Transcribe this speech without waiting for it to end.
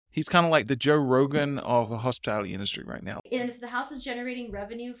He's kind of like the Joe Rogan of the hospitality industry right now. And if the house is generating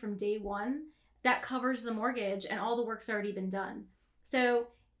revenue from day one, that covers the mortgage and all the work's already been done. So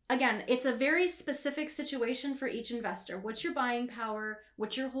again, it's a very specific situation for each investor. What's your buying power?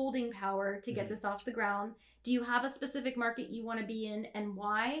 What's your holding power to get this off the ground? Do you have a specific market you want to be in and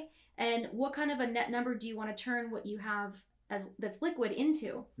why? And what kind of a net number do you want to turn what you have as that's liquid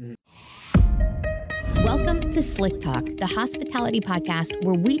into? Welcome to Slick Talk, the hospitality podcast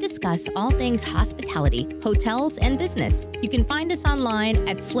where we discuss all things hospitality, hotels, and business. You can find us online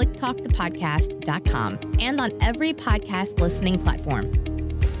at slicktalkthepodcast.com and on every podcast listening platform.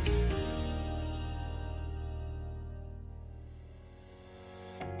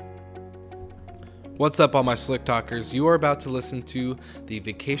 What's up, all my Slick Talkers? You are about to listen to the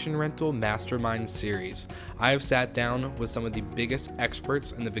Vacation Rental Mastermind series. I have sat down with some of the biggest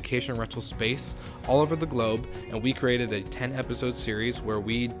experts in the vacation rental space all over the globe, and we created a 10-episode series where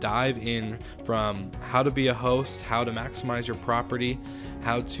we dive in from how to be a host, how to maximize your property,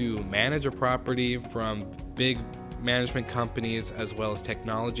 how to manage a property from big management companies, as well as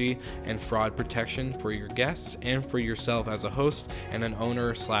technology and fraud protection for your guests and for yourself as a host and an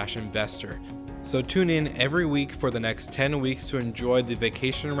owner/investor. So tune in every week for the next 10 weeks to enjoy the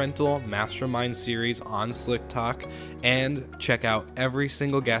Vacation Rental Mastermind series on Slick Talk, and check out every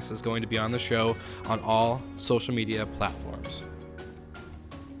single guest that's going to be on the show on all social media platforms.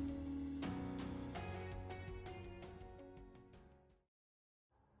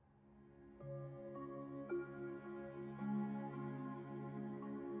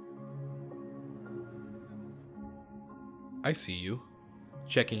 I see you.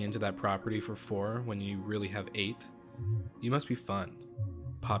 Checking into that property for 4 when you really have 8. You must be fun,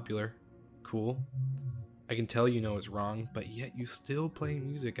 popular, cool. I can tell you know it's wrong, but yet you still play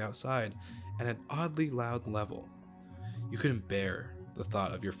music outside at an oddly loud level. You couldn't bear the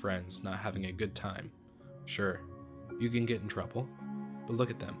thought of your friends not having a good time. Sure, you can get in trouble, but look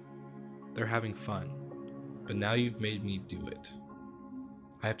at them. They're having fun, but now you've made me do it.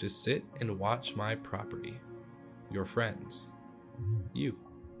 I have to sit and watch my property. Your friends. You.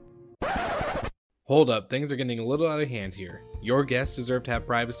 Hold up, things are getting a little out of hand here. Your guests deserve to have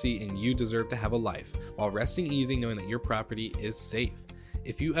privacy and you deserve to have a life, while resting easy knowing that your property is safe.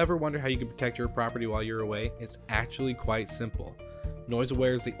 If you ever wonder how you can protect your property while you're away, it's actually quite simple.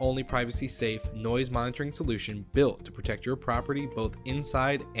 NoiseAware is the only privacy-safe noise monitoring solution built to protect your property both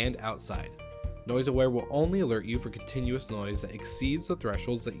inside and outside. NoiseAware will only alert you for continuous noise that exceeds the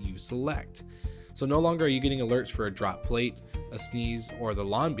thresholds that you select. So no longer are you getting alerts for a drop plate, a sneeze, or the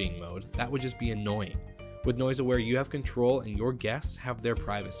lawn being mowed. That would just be annoying. With NoiseAware, you have control and your guests have their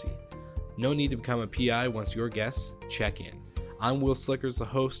privacy. No need to become a PI once your guests check in. I'm Will Slickers, the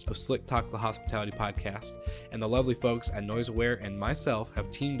host of Slick Talk, the hospitality podcast, and the lovely folks at NoiseAware and myself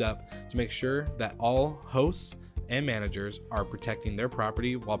have teamed up to make sure that all hosts and managers are protecting their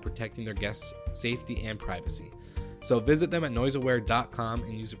property while protecting their guests' safety and privacy. So visit them at noiseaware.com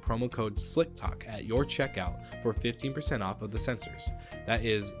and use the promo code SlickTalk at your checkout for 15% off of the sensors. That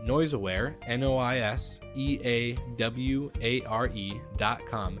is NoiseAware,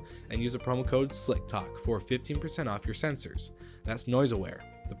 NoiseAware.com, and use the promo code SlickTalk for 15% off your sensors. That's NoiseAware,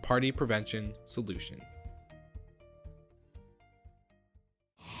 the party prevention solution.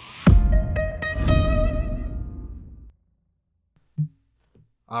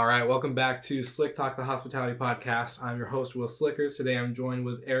 All right, welcome back to Slick Talk, the hospitality podcast. I'm your host, Will Slickers. Today I'm joined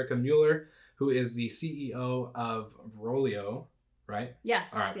with Erica Mueller, who is the CEO of Vrolio, right? Yes.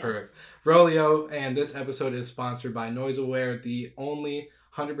 All right, yes. Perfect. Vrolio, and this episode is sponsored by NoiseAware, the only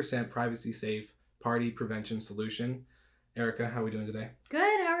 100% privacy-safe party prevention solution. Erica, how are we doing today?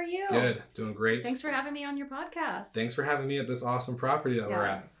 Good. How are you? Good. Doing great. Thanks for having me on your podcast. Thanks for having me at this awesome property that we're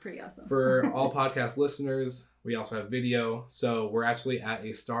at. It's pretty awesome. For all podcast listeners, we also have video. So we're actually at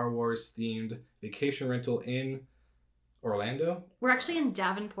a Star Wars themed vacation rental in Orlando. We're actually in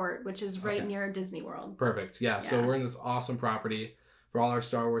Davenport, which is right near Disney World. Perfect. Yeah. So we're in this awesome property. For all our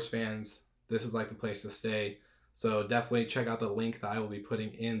Star Wars fans, this is like the place to stay. So definitely check out the link that I will be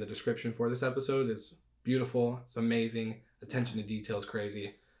putting in the description for this episode. It's beautiful. It's amazing. Attention to detail is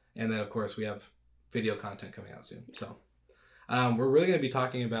crazy. And then, of course, we have video content coming out soon. So we're really going to be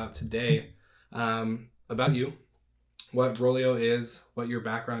talking about today about you, what Vrolio is, what your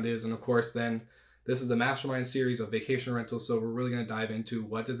background is. And, of course, then this is the mastermind series of vacation rentals. So we're really going to dive into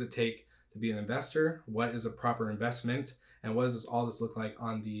what does it take to be an investor, what is a proper investment, and what does all this look like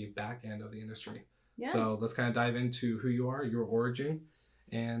on the back end of the industry. Yeah. So let's kind of dive into who you are, your origin,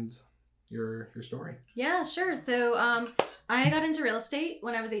 and your story. Yeah, sure. So I got into real estate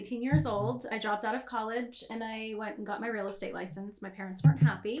when I was 18 years old. I dropped out of college and I went and got my real estate license. My parents weren't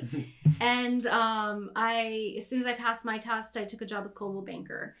happy. And as soon as I passed my test, I took a job with Coldwell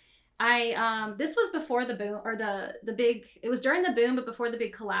Banker. This was before the boom, or the big, it was during the boom, but before the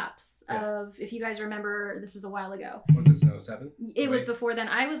big collapse of, if you guys remember, this is a while ago. Was this in 07? It was before then.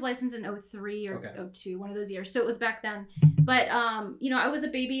 I was licensed in 03 or 02, one of those years. So it was back then. But, I was a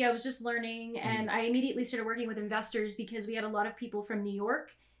baby. I was just learning. And I immediately started working with investors because we had a lot of people from New York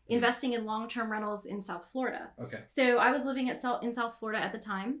investing in long-term rentals in South Florida. Okay. So I was living in South Florida at the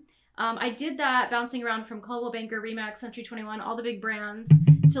time. I did that bouncing around from Coldwell Banker, Remax, Century 21, all the big brands,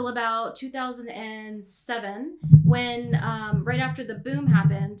 till about 2007 when right after the boom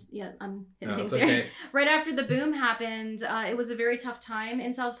happened. Yeah, I'm hitting things here. Right after the boom happened, it was a very tough time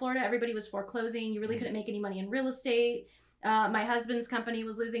in South Florida. Everybody was foreclosing. You really couldn't make any money in real estate. My husband's company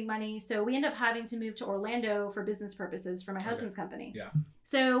was losing money. So we ended up having to move to Orlando for business purposes for my husband's company. Yeah.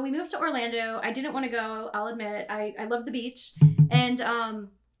 So we moved to Orlando. I didn't want to go, I'll admit. I love the beach. And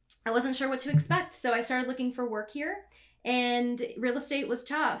I wasn't sure what to expect. So I started looking for work here. And real estate was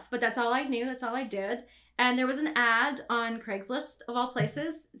tough, but that's all I knew. That's all I did. And there was an ad on Craigslist, of all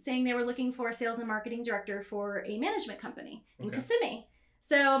places, saying they were looking for a sales and marketing director for a management company in Kissimmee.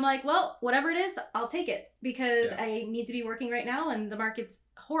 So I'm like, well, whatever it is, I'll take it because I need to be working right now and the market's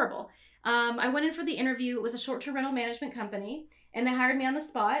horrible. I went in for the interview. It was a short-term rental management company and they hired me on the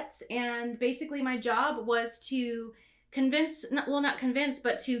spot. And basically my job was to not convince,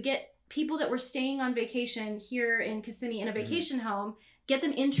 but to get people that were staying on vacation here in Kissimmee in a vacation home, get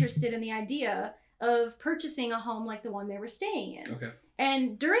them interested in the idea of purchasing a home like the one they were staying in. Okay.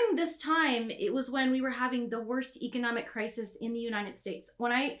 And during this time, it was when we were having the worst economic crisis in the United States.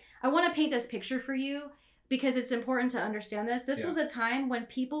 When I want to paint this picture for you because it's important to understand this. This was a time when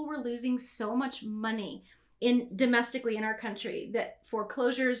people were losing so much money domestically in our country that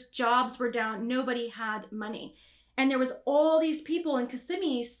foreclosures, jobs were down, nobody had money. And there was all these people in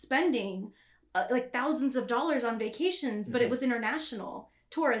Kissimmee spending like thousands of dollars on vacations, but it was international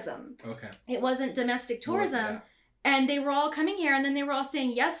tourism. Okay. It wasn't domestic tourism. And they were all coming here and then they were all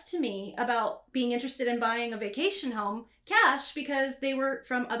saying yes to me about being interested in buying a vacation home cash because they were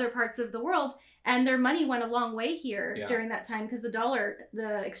from other parts of the world and their money went a long way here during that time because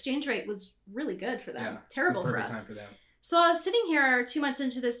the exchange rate was really good for them. Yeah, terrible for us. Time for them. So I was sitting here 2 months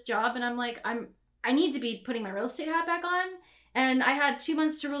into this job and I'm like, I need to be putting my real estate hat back on. And I had 2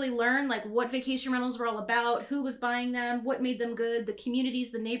 months to really learn like what vacation rentals were all about, who was buying them, what made them good, the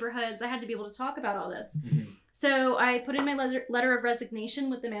communities, the neighborhoods. I had to be able to talk about all this. Mm-hmm. So I put in my letter of resignation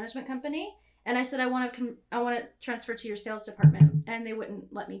with the management company. And I said, I want to transfer to your sales department. And they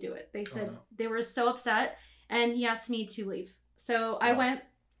wouldn't let me do it. They said they were so upset. And he asked me to leave. So I went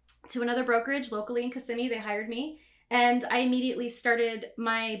to another brokerage locally in Kissimmee. They hired me. And I immediately started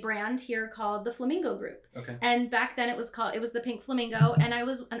my brand here called the Flamingo Group. Okay. And back then it was the Pink Flamingo. And I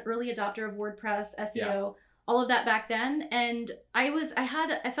was an early adopter of WordPress, SEO, all of that back then. And I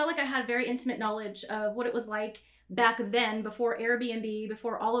felt like I had very intimate knowledge of what it was like back then, before Airbnb,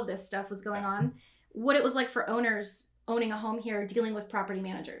 before all of this stuff was going on, what it was like for owners owning a home here, dealing with property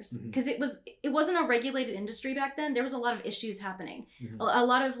managers. Because it wasn't a regulated industry back then. There was a lot of issues happening. A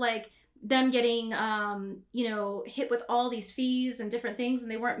lot of like them getting, hit with all these fees and different things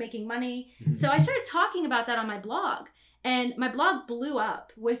and they weren't making money. So I started talking about that on my blog and my blog blew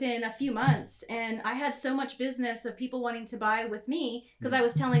up within a few months. And I had so much business of people wanting to buy with me because I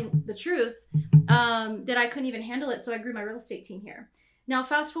was telling the truth that I couldn't even handle it. So I grew my real estate team here. Now,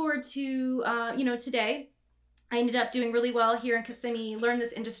 fast forward to, today, I ended up doing really well here in Kissimmee, learned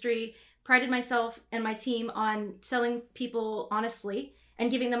this industry, prided myself and my team on selling people honestly and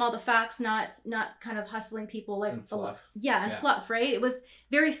giving them all the facts, not kind of hustling people like and fluff. Fluff, right? It was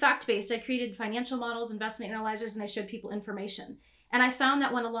very fact-based. I created financial models, investment analyzers, and I showed people information. And I found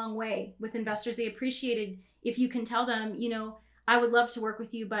that went a long way with investors. They appreciated if you can tell them, I would love to work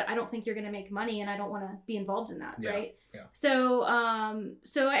with you, but I don't think you're going to make money and I don't want to be involved in that, right? Yeah. So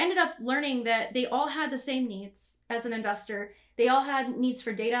I ended up learning that they all had the same needs as an investor. They all had needs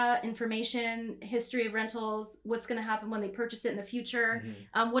for data, information, history of rentals, what's going to happen when they purchase it in the future,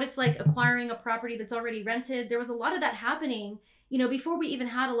 what it's like acquiring a property that's already rented. There was a lot of that happening, before we even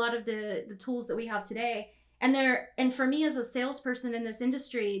had a lot of the tools that we have today. And for me as a salesperson in this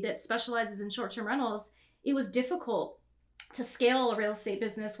industry that specializes in short-term rentals, it was difficult to scale a real estate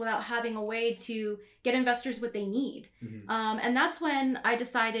business without having a way to get investors what they need. And that's when I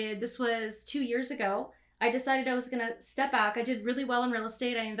decided, this was 2 years ago, I decided I was going to step back. I did really well in real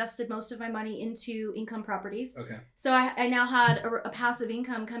estate. I invested most of my money into income properties. Okay. So I now had a passive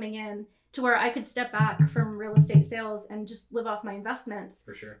income coming in to where I could step back from real estate sales and just live off my investments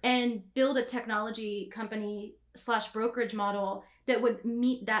For sure. and build a technology company / brokerage model that would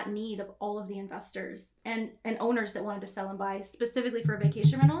meet that need of all of the investors and owners that wanted to sell and buy specifically for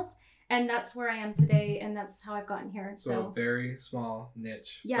vacation rentals. And that's where I am today, and that's how I've gotten here. So a very small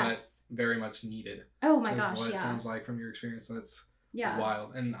niche, yes, but very much needed. Oh my That's gosh, what it yeah. sounds like from your experience. That's Yeah.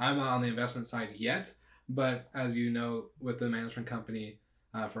 wild. And I'm not on the investment side yet, but as you know, with the management company,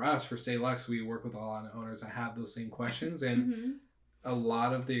 for us, for Stay Lux, we work with a lot of owners that have those same questions, and Mhm. a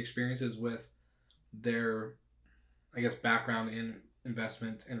lot of the experiences with their, I guess, background in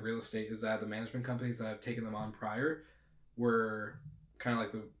investment and real estate is that the management companies that have taken them on prior were kind of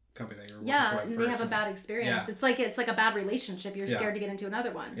like the company that you're working Yeah, for at and first. they have a bad experience. Yeah. It's like a bad relationship. You're Yeah. scared to get into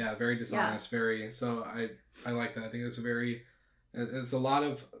another one. Yeah, very dishonest. Very. So I like that. I think it's a lot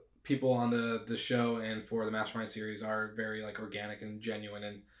of people on the show and for the Mastermind series are very like organic and genuine,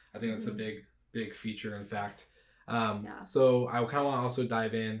 and I think that's a big feature, in fact. So I kind of want to also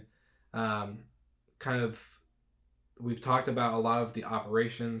dive in, kind of, we've talked about a lot of the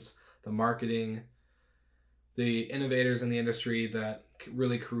operations, the marketing, the innovators in the industry that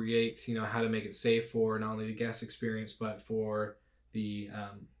really create, how to make it safe for not only the guest experience, but for the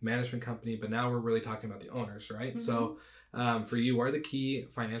management company. But now we're really talking about the owners, right? Mhm. So for you, what are the key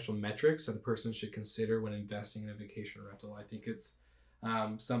financial metrics that a person should consider when investing in a vacation rental? I think it's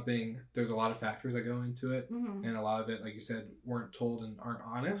something, there's a lot of factors that go into it, Mhm. and a lot of it, like you said, weren't told and aren't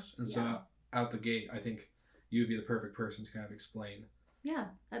honest. And so Yeah. out the gate, I think you would be the perfect person to kind of explain Yeah,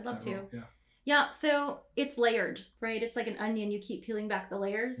 I'd love that to. role. Yeah. Yeah, so it's layered, right? It's like an onion. You keep peeling back the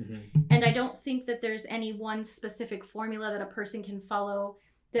layers. Mhm. And I don't think that there's any one specific formula that a person can follow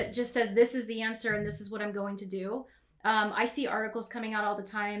that just says, this is the answer and this is what I'm going to do. I see articles coming out all the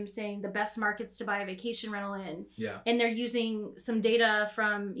time saying the best markets to buy a vacation rental in. Yeah. And they're using some data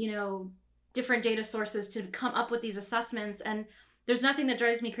from, different data sources to come up with these assessments. And there's nothing that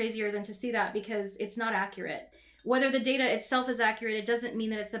drives me crazier than to see that, because it's not accurate. Whether the data itself is accurate, it doesn't mean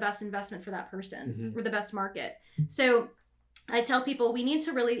that it's the best investment for that person or the best market. So I tell people we need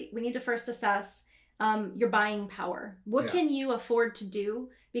to first assess your buying power. What can you afford to do?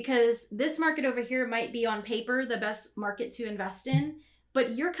 Because this market over here might be on paper the best market to invest in,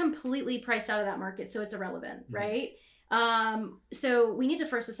 but you're completely priced out of that market, so it's irrelevant, right? So we need to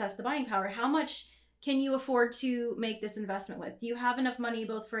first assess the buying power. How much can you afford to make this investment with? Do you have enough money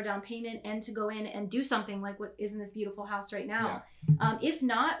both for a down payment and to go in and do something like what is in this beautiful house right now? If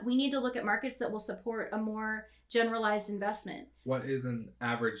not, we need to look at markets that will support a more generalized investment. What is an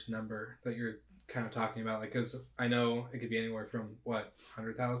average number that you're kind of talking about? Like, because I know it could be anywhere from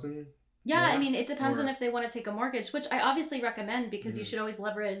 100,000. Yeah, more? I mean, it depends Or- on if they want to take a mortgage, which I obviously recommend, because you should always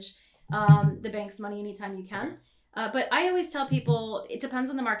leverage the bank's money anytime you can. But I always tell people it depends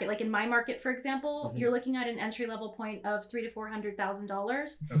on the market. Like in my market, for example, you're looking at an entry level point of $300,000 to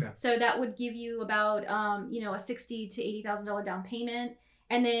 $400,000. Okay. So that would give you about a $60,000 to $80,000 down payment,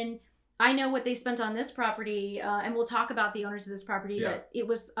 and then I know what they spent on this property, and we'll talk about the owners of this property, but it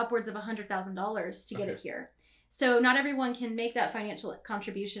was upwards of $100,000 to get it here. So not everyone can make that financial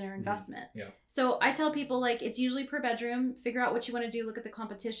contribution or investment. Yeah. So I tell people, like, it's usually per bedroom. Figure out what you want to do. Look at the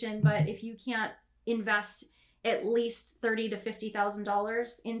competition. But if you can't invest at least $30,000 to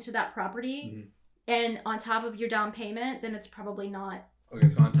 $50,000 into that property, and on top of your down payment, then it's probably not. Okay,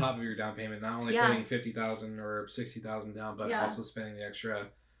 so on top of your down payment, not only Yeah. putting 50,000 or 60,000 down, but Yeah. also spending the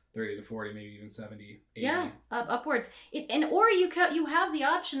extra 30 to 40, maybe even 70, 80. Yeah, upwards. Or you have the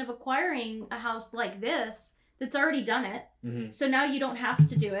option of acquiring a house like this that's already done it. So now you don't have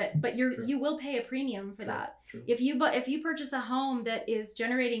to do it, but you will pay a premium for that. True. If you purchase a home that is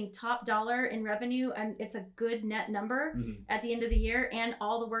generating top dollar in revenue and it's a good net number at the end of the year and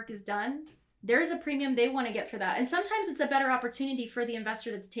all the work is done, there's a premium they want to get for that. And sometimes it's a better opportunity for the investor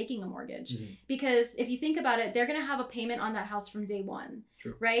that's taking a mortgage, because if you think about it, they're going to have a payment on that house from day one,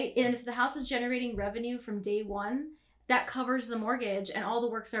 right? And if the house is generating revenue from day one, that covers the mortgage and all the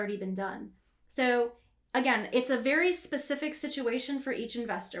work's already been done. So again, it's a very specific situation for each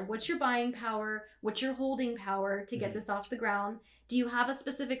investor. What's your buying power? What's your holding power to get this off the ground? Do you have a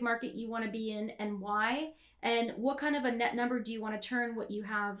specific market you want to be in, and why? And what kind of a net number do you want to turn what you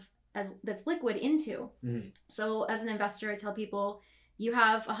have that's liquid into? So as an investor, I tell people, you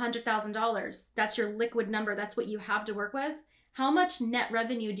have $100,000. That's your liquid number. That's what you have to work with. How much net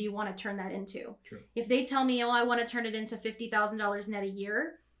revenue do you want to turn that into? If they tell me, I want to turn it into $50,000 net a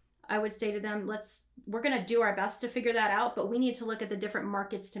year, I would say to them, we're going to do our best to figure that out, but we need to look at the different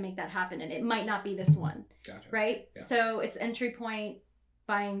markets to make that happen. And it might not be this one. Gotcha. Right? Yeah. So it's entry point,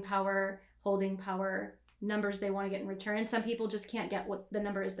 buying power, holding power, numbers they want to get in return. And some people just can't get what the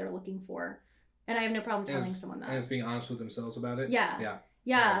number is they're looking for. And I have no problem telling someone that. And it's being honest with themselves about it. Yeah.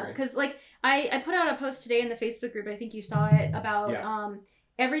 Yeah. Because like I put out a post today in the Facebook group, I think you saw it, about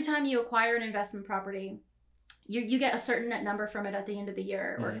every time you acquire an investment property, you get a certain net number from it at the end of the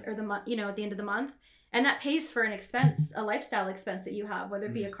year or the month, at the end of the month. And that pays for an expense, a lifestyle expense that you have, whether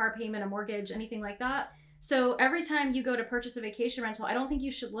it be a car payment, a mortgage, anything like that. So every time you go to purchase a vacation rental, I don't think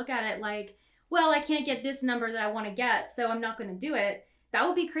you should look at it like, well, I can't get this number that I want to get, so I'm not going to do it. That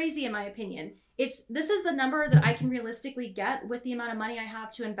would be crazy in my opinion. This is the number that I can realistically get with the amount of money I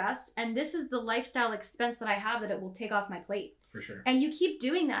have to invest. And this is the lifestyle expense that I have that it will take off my plate. For sure. And you keep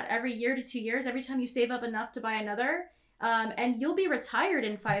doing that every year to 2 years, every time you save up enough to buy another. And you'll be retired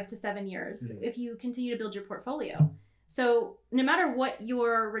in 5 to 7 years if you continue to build your portfolio. So no matter what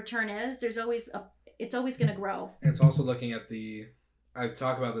your return is, it's always going to grow. And it's also looking at I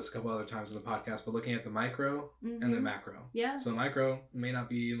talk about this a couple other times in the podcast, but looking at the micro and the macro. Yeah. So the micro may not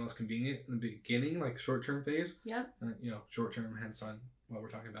be the most convenient in the beginning, like short-term phase. Yep. Short-term, hence on what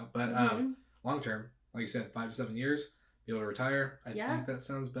we're talking about. But long-term, like you said, 5 to 7 years, be able to retire. I think that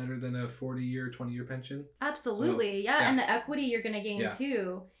sounds better than a 40-year, 20-year pension. Absolutely. So, and the equity you're going to gain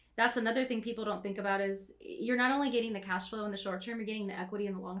too. That's another thing people don't think about is you're not only getting the cash flow in the short term, you're getting the equity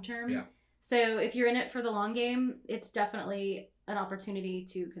in the long term. Yeah. So if you're in it for the long game, it's definitely an opportunity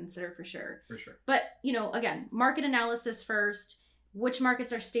to consider for sure. For sure. But, again, market analysis first. Which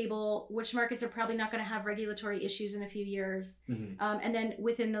markets are stable? Which markets are probably not going to have regulatory issues in a few years? And then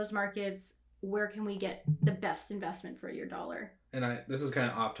within those markets, where can we get the best investment for your dollar? And this is kind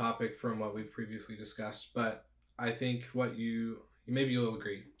of off topic from what we've previously discussed, but I think maybe you'll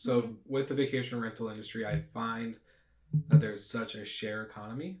agree. So with the vacation rental industry, I find that there's such a share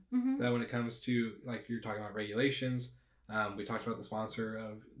economy that when it comes to, like you're talking about regulations, we talked about the sponsor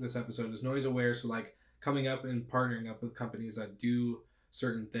of this episode is Noise Aware. So like coming up and partnering up with companies that do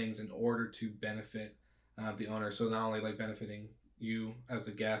certain things in order to benefit the owner. So not only like benefiting you as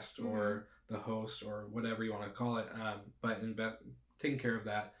a guest or the host or whatever you want to call it, but taking care of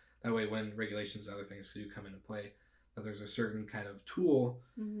that. That way when regulations and other things do come into play, that there's a certain kind of tool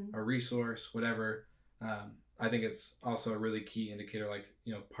or resource, whatever. I think it's also a really key indicator, like,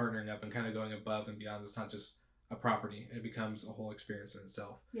 partnering up and kind of going above and beyond. It's not just a property. It becomes a whole experience in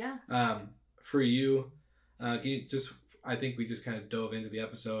itself. Yeah. For you, I think we just kind of dove into the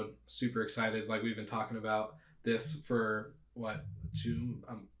episode, super excited. Like we've been talking about this for a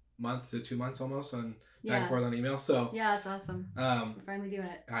month to 2 months almost on back and forth on email. So yeah, it's awesome. We're finally doing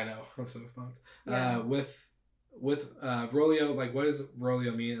it. I know. I'm so pumped. Yeah. With Vrolio, like what does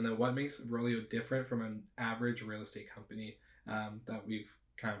Vrolio mean? And then what makes Vrolio different from an average real estate company that we've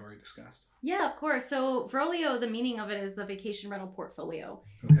kind of already discussed? Yeah, of course. So Vrolio, the meaning of it is the vacation rental portfolio.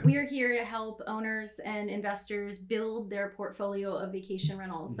 Okay. We are here to help owners and investors build their portfolio of vacation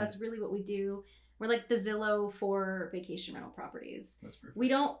rentals. That's really what we do. We're like the Zillow for vacation rental properties. That's perfect. We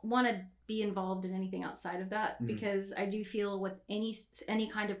don't want to be involved in anything outside of that because I do feel with any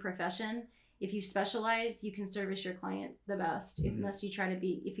kind of profession, if you specialize, you can service your client the best. If you try to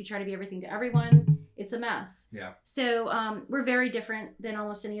be everything to everyone, it's a mess. Yeah. So we're very different than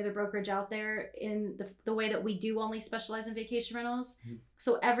almost any other brokerage out there in the way that we do only specialize in vacation rentals.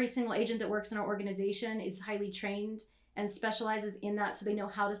 So every single agent that works in our organization is highly trained and specializes in that, so they know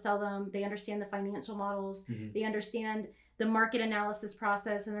how to sell them. They understand the financial models. They understand the market analysis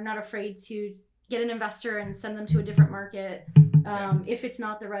process, and they're not afraid to get an investor and send them to a different market if it's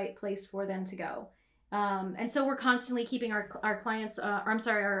not the right place for them to go. And so we're constantly keeping our clients,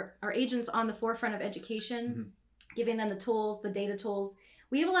 our agents on the forefront of education, giving them the tools, the data tools.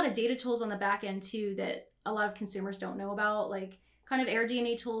 We have a lot of data tools on the back end too that a lot of consumers don't know about, like kind of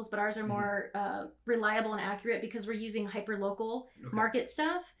AirDNA tools, but ours are more reliable and accurate because we're using hyperlocal market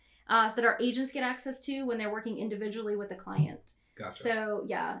stuff that our agents get access to when they're working individually with the client. Gotcha. So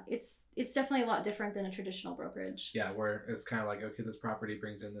yeah, it's definitely a lot different than a traditional brokerage. Yeah, where it's kind of like, okay, this property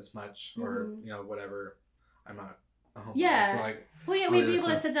brings in this much, or whatever. I'm not a homeowner. Yeah. So like, we'd be able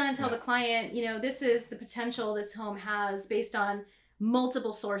to sit down and tell the client, this is the potential this home has based on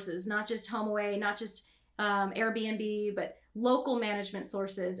multiple sources, not just HomeAway, not just Airbnb, but local management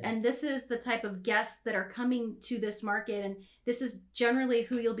sources. And this is the type of guests that are coming to this market, and this is generally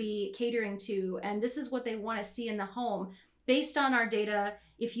who you'll be catering to, and this is what they want to see in the home. Based on our data,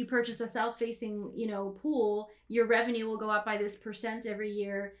 if you purchase a south-facing, pool, your revenue will go up by this % every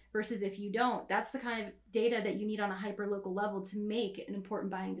year versus if you don't. That's the kind of data that you need on a hyper-local level to make an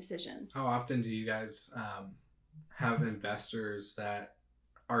important buying decision. How often do you guys have investors that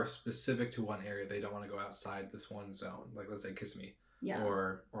are specific to one area? They don't want to go outside this one zone. Like let's say Kissimmee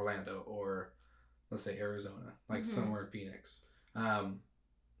or Orlando or let's say Arizona, like Mhm. somewhere in Phoenix.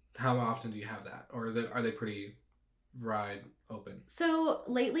 How often do you have that, or are they pretty wide open? So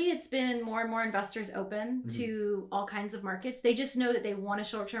lately, it's been more and more investors open to all kinds of markets. They just know that they want a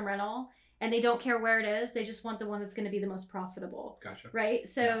short-term rental, and they don't care where it is. They just want the one that's going to be the most profitable. Gotcha. Right?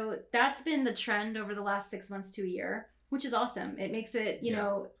 So that's been the trend over the last 6 months to a year, which is awesome. It makes it, you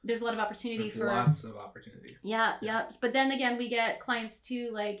know, there's a lot of opportunity There's for lots of opportunity. Yeah. But then again, we get clients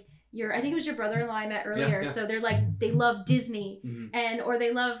too, like I think it was your brother-in-law I met earlier. Yeah. So they're like, they love Disney Mhm. or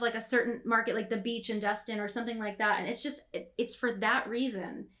they love like a certain market, like the beach in Destin or something like that. And it's just, it's for that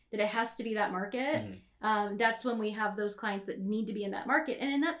reason that it has to be that market. That's when we have those clients that need to be in that market.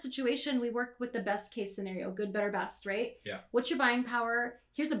 And in that situation, we work with the best case scenario, good, better, best, right? Yeah. What's your buying power?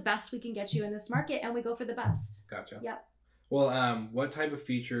 Here's the best we can get you in this market. And we go for the best. Gotcha. Yeah. Well, what type of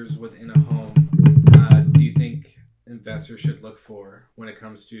features within a home do you think investors should look for when it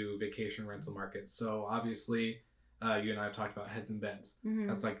comes to vacation rental markets? So obviously, you and I have talked about heads and beds. Mhm.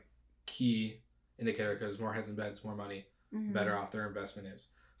 That's like key indicator, because more heads and beds, more money, Mhm. better off their investment is.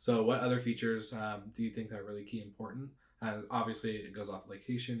 So what other features do you think that are really key important? Obviously, it goes off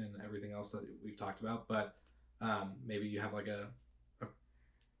location and everything else that we've talked about, but maybe you have like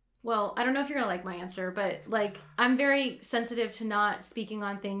Well, I don't know if you're going to like my answer, but like I'm very sensitive to not speaking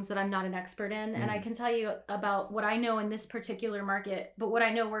on things that I'm not an expert in. And I can tell you about what I know in this particular market, but what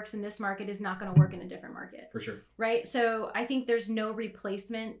I know works in this market is not going to work in a different market. For sure. Right? So I think there's no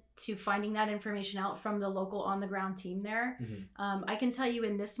replacement to finding that information out from the local on the ground team there. I can tell you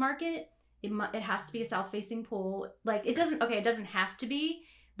in this market, it has to be a south facing pool. Like it doesn't have to be.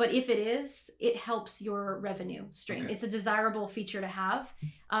 But if it is, it helps your revenue stream. Okay. It's a desirable feature to have.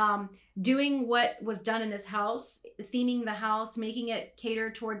 Doing what was done in this house, theming the house, making it cater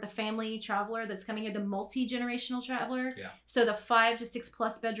toward the family traveler that's coming here, the multi-generational traveler. Yeah. So the 5 to 6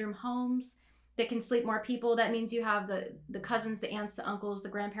 plus bedroom homes that can sleep more people. That means you have the cousins, the aunts, the uncles, the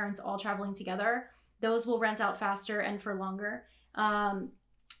grandparents all traveling together. Those will rent out faster and for longer.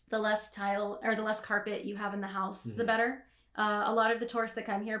 The less tile or the less carpet you have in the house, the better. A lot of the tourists that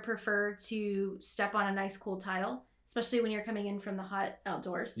come here prefer to step on a nice cool tile, especially when you're coming in from the hot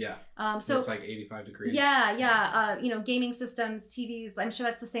outdoors. Yeah. So it's like 85 degrees. Yeah. Gaming systems, TVs, I'm sure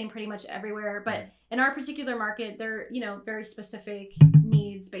that's the same pretty much everywhere. But in our particular market, they're, very specific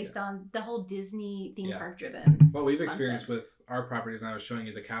needs based on the whole Disney theme park driven. Well, we've experienced concept. with our properties, and I was showing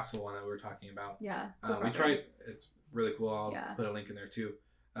you the castle one that we were talking about. Yeah. We tried, it's really cool. I'll put a link in there too.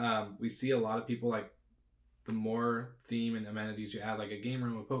 We see a lot of people like, the more theme and amenities you add, like a game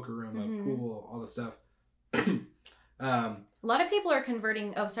room, a poker room, a pool, all the stuff. A lot of people are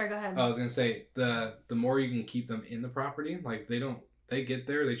converting. Oh, sorry, go ahead. I was going to say, the more you can keep them in the property, like they get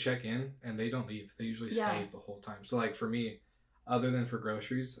there, they check in, and they don't leave. They usually stay the whole time. So like for me, other than for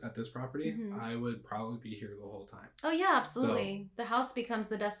groceries at this property, I would probably be here the whole time. Oh yeah, absolutely. So, the house becomes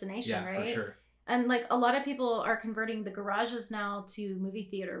the destination, right? Yeah, for sure. And like a lot of people are converting the garages now to movie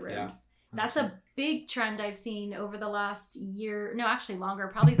theater rooms. Yeah. That's a big trend I've seen over the last year. No, actually longer,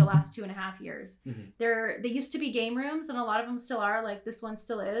 probably the last 2.5 years. They used to be game rooms, and a lot of them still are. Like this one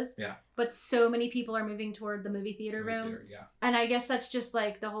still is. Yeah. But so many people are moving toward the movie theater room. Yeah. And I guess that's just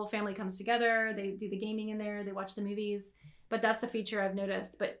like the whole family comes together. They do the gaming in there. They watch the movies. But that's a feature I've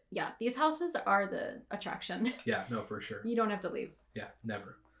noticed. But yeah, these houses are the attraction. Yeah, no, for sure. You don't have to leave. Yeah,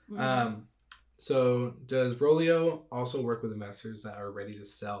 never. So does Rolio also work with investors that are ready to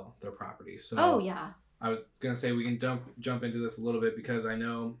sell their property? So oh yeah. I was gonna say we can jump into this a little bit, because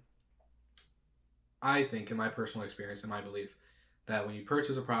I think in my personal experience and my belief that when you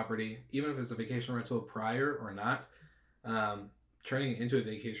purchase a property, even if it's a vacation rental prior or not, turning it into a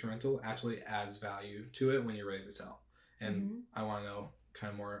vacation rental actually adds value to it when you're ready to sell. And I want to know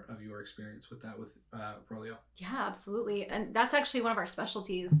kind of more of your experience with that with Rolio. Yeah, absolutely. And that's actually one of our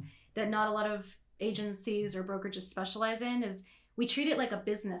specialties that not a lot of agencies or brokerages specialize in, is we treat it like a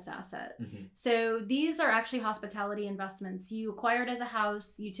business asset. So these are actually hospitality investments. You acquire it as a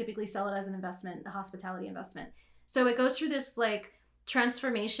house, you typically sell it as an investment, the hospitality investment. So it goes through this like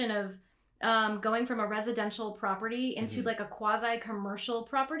transformation of going from a residential property into like a quasi-commercial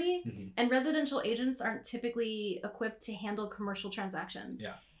property. And residential agents aren't typically equipped to handle commercial transactions.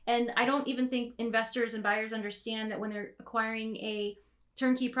 Yeah. And I don't even think investors and buyers understand that when they're acquiring a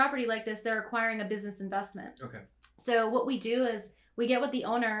turnkey property like this, they're acquiring a business investment. Okay. So what we do is we get with the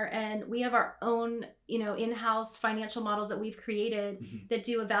owner, and we have our own, in-house financial models that we've created that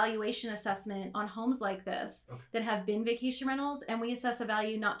do a valuation assessment on homes like this that have been vacation rentals. And we assess a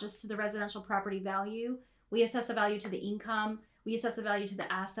value not just to the residential property value, we assess a value to the income, we assess a value to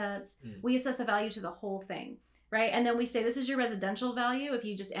the assets, we assess a value to the whole thing. right? And then we say, this is your residential value if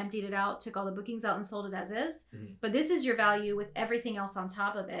you just emptied it out, took all the bookings out and sold it as is. Mhm. But this is your value with everything else on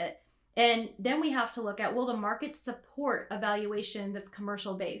top of it. And then we have to look at, will the market support a valuation that's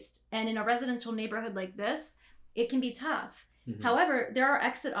commercial based? And in a residential neighborhood like this, it can be tough. Mhm. However, there are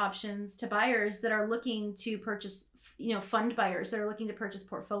exit options to buyers that are looking to purchase, fund buyers that are looking to purchase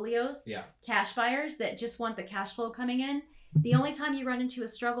portfolios, Yeah. cash buyers that just want the cash flow coming in. The only time you run into a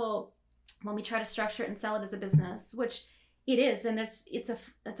struggle when we try to structure it and sell it as a business, which it is, and it's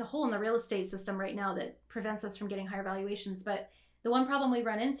a hole in the real estate system right now that prevents us from getting higher valuations. But the one problem we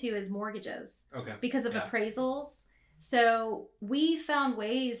run into is mortgages Okay. because of Yeah. appraisals. So we found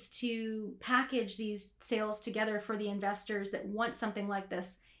ways to package these sales together for the investors that want something like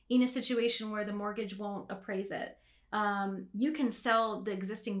this in a situation where the mortgage won't appraise it. You can sell the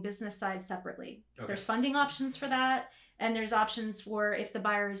existing business side separately. Okay. There's funding options for that, and there's options for if the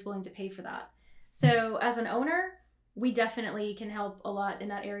buyer is willing to pay for that. So as an owner, we definitely can help a lot in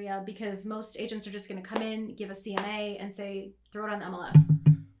that area because most agents are just going to come in, give a CMA, and say, throw it on the MLS.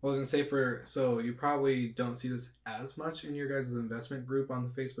 Well, I was gonna say so you probably don't see this as much in your guys' investment group on the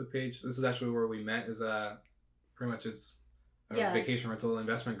Facebook page. This is actually where we met, is pretty much it's a Yeah. vacation rental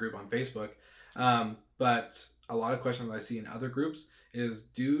investment group on Facebook. But a lot of questions I see in other groups is,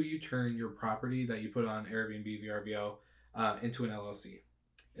 do you turn your property that you put on Airbnb, VRBO, into an LLC?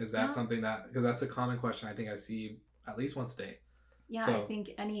 Is that No. something that, because that's a common question I think I see at least once a day. Yeah, So- I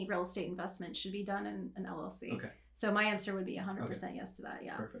think any real estate investment should be done in an LLC. Okay. So my answer would be 100% yes to that.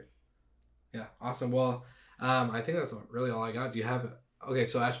 Yeah. Perfect. Yeah, awesome. Well, I think that's really all I got. Do you have... Okay,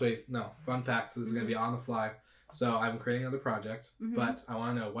 so actually, no. Fun fact. So this is going to be on the fly. So I'm creating another project, Mhm. but I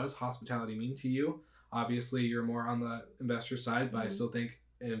want to know, what does hospitality mean to you? Obviously, you're more on the investor side, but I Mhm. still think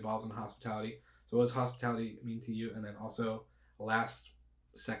it involves in hospitality. So what does hospitality mean to you? And then also, last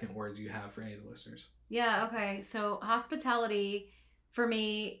second words you have for any of the listeners. Yeah. Okay. So hospitality for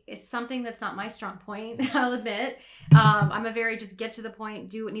me, it's something that's not my strong point. I'll admit. I'm a very just get to the point,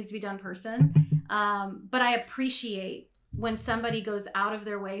 do what needs to be done person. But I appreciate when somebody goes out of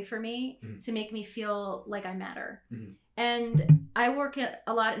their way for me Mhm. to make me feel like I matter. Mhm. And I work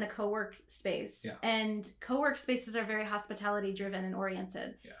a lot in a co-work space, Yeah. and co-work spaces are very hospitality driven and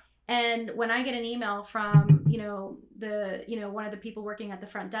oriented. Yeah. And when I get an email from, one of the people working at the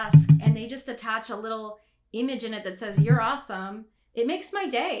front desk, and they just attach a little image in it that says, "You're awesome," it makes my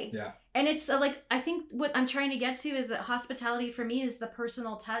day. Yeah. And it's I think what I'm trying to get to is that hospitality for me is the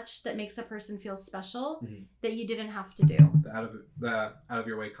personal touch that makes a person feel special Mhm. that you didn't have to do. The out of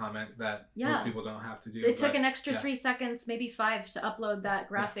your way comment that Yeah. most people don't have to do. It took but- an extra yeah. 3 seconds, maybe 5, to upload that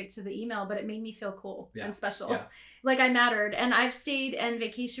graphic to the email, but it made me feel cool Yeah. and special. Yeah. Like I mattered. And I've stayed in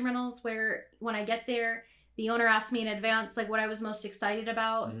vacation rentals where when I get there, the owner asked me in advance, like, what I was most excited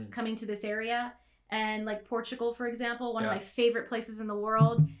about Mhm. coming to this area. And like Portugal, for example, one Yeah. of my favorite places in the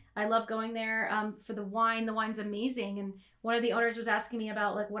world. I love going there for the wine. The wine's amazing. And one of the owners was asking me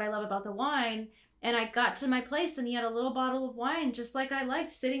about like what I love about the wine. And I got to my place and he had a little bottle of wine, just like I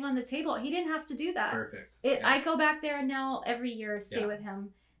liked, sitting on the table. He didn't have to do that. Perfect. Yeah. Yeah. I go back there now every year, stay Yeah. with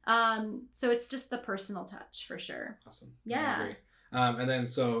him. So it's just the personal touch for sure. Awesome. Yeah. I agree. And then,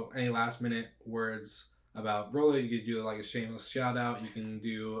 so any last minute words about Rolla? You could do like a shameless shout out. You can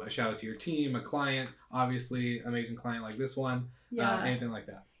do a shout out to your team, a client, obviously amazing client like this one. Anything like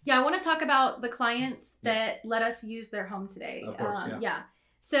that. Yeah, I want to talk about the clients Yes. that let us use their home today. Of course, yeah.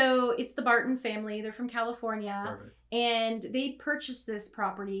 So it's the Barton family. They're from California. Perfect. And they purchased this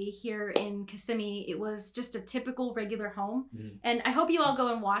property here in Kissimmee. It was just a typical regular home. Mhm. And I hope you all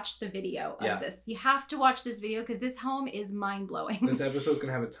go and watch the video of Yeah. this. You have to watch this video because this home is mind-blowing. This episode's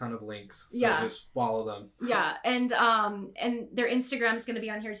gonna have a ton of links, so Yeah. just follow them. Yeah, and their Instagram is going to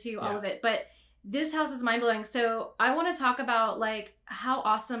be on here too, all Yeah. of it. But this house is mind-blowing. So I want to talk about like how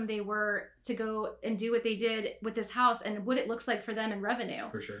awesome they were to go and do what they did with this house and what it looks like for them in revenue.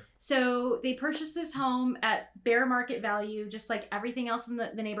 For sure. So they purchased this home at bare market value, just like everything else in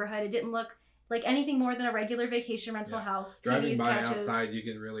the neighborhood. It didn't look like anything more than a regular vacation rental Yeah. house. Driving TVs, by couches. outside, you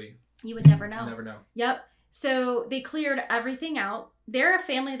can really You would never know. never know. Yep. So they cleared everything out. They're a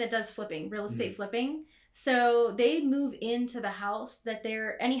family that does flipping, real estate flipping. So they move into the house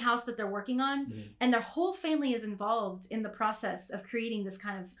any house that they're working on, Mhm. and their whole family is involved in the process of creating this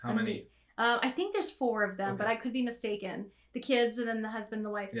kind of. How many? I think there's 4 of them, but Okay. I could be mistaken. The kids and then the husband and the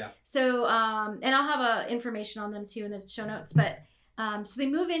wife. Yeah. So, and I'll have information on them too in the show notes. But so they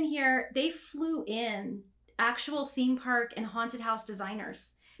move in here. They flew in actual theme park and haunted house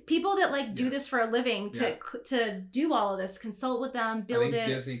designers. People that like do Yes. this for a living to do all of this, consult with them, build I think it.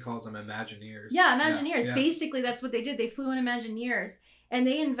 Disney calls them Imagineers. Yeah, Imagineers. Yeah. Basically, that's what they did. They flew in Imagineers. And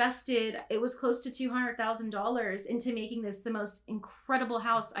they invested, it was close to $200,000 into making this the most incredible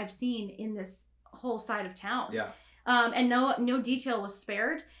house I've seen in this whole side of town. Yeah. And no detail was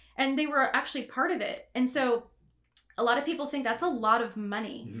spared. And they were actually part of it. And so a lot of people think that's a lot of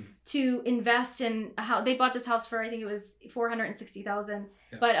money to invest in how they bought this house for, I think it was $460,000.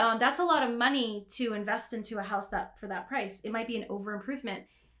 Yeah. But that's a lot of money to invest into a house that for that price. It might be an over improvement.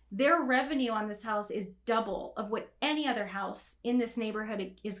 Their revenue on this house is double of what any other house in this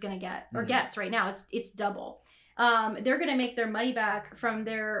neighborhood is going to get or gets right now. It's double. They're going to make their money back from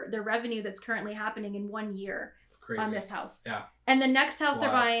their revenue that's currently happening in 1 year on this house. Yeah. And the next house they're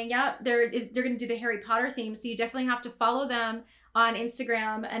buying, they're going to do the Harry Potter theme. So you definitely have to follow them on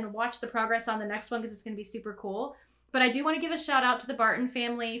Instagram and watch the progress on the next one because it's going to be super cool. But I do want to give a shout out to the Barton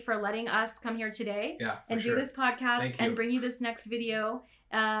family for letting us come here today and do this podcast and bring you this next video.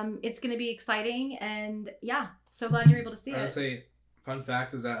 It's going to be exciting and so glad you're able to see it. I would say fun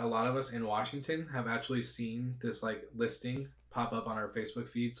fact is that a lot of us in Washington have actually seen this like listing pop up on our Facebook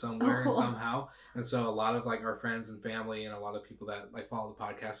feed somewhere and somehow. And so a lot of like our friends and family and a lot of people that like follow the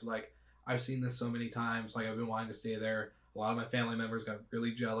podcast are like, I've seen this so many times. Like I've been wanting to stay there. A lot of my family members got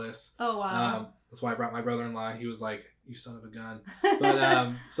really jealous. Oh, wow. That's why I brought my brother-in-law. He was like, you son of a gun.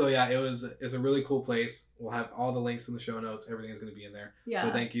 But so yeah, it's a really cool place. We'll have all the links in the show notes. Everything is going to be in there. Yeah.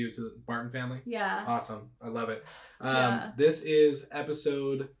 So thank you to the Barton family. Yeah. Awesome. I love it. This is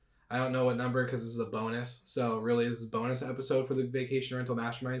episode, I don't know what number because this is a bonus. So really this is a bonus episode for the Vacation Rental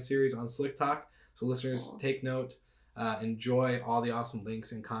Mastermind series on Slick Talk. So listeners, take note. Enjoy all the awesome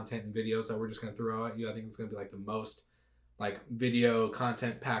links and content and videos that we're just going to throw at you. I think it's going to be like the most like video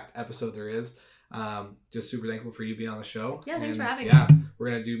content packed episode there is. Just super thankful for you being on the show. Yeah, thanks for having me. Yeah, we're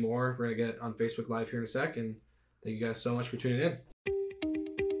going to do more. We're going to get on Facebook Live here in a sec. And thank you guys so much for tuning in.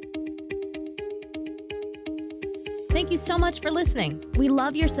 Thank you so much for listening. We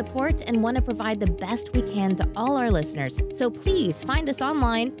love your support and want to provide the best we can to all our listeners. So please find us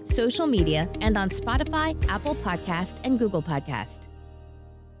online, social media, and on Spotify, Apple Podcast, and Google Podcast.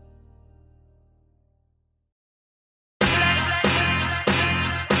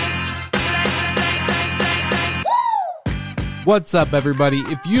 What's up, everybody?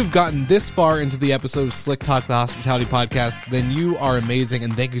 If you've gotten this far into the episode of Slick Talk, the Hospitality Podcast, then you are amazing,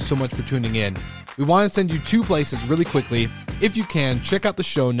 and thank you so much for tuning in. We want to send you two places really quickly. If you can, check out the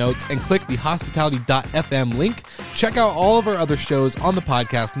show notes and click the hospitality.fm link. Check out all of our other shows on the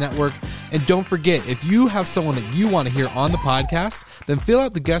podcast network. And don't forget, if you have someone that you want to hear on the podcast, then fill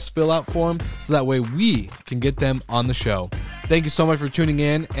out the guest fill out form so that way we can get them on the show. Thank you so much for tuning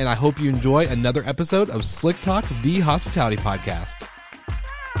in, and I hope you enjoy another episode of Slick Talk, the Hospitality Podcast.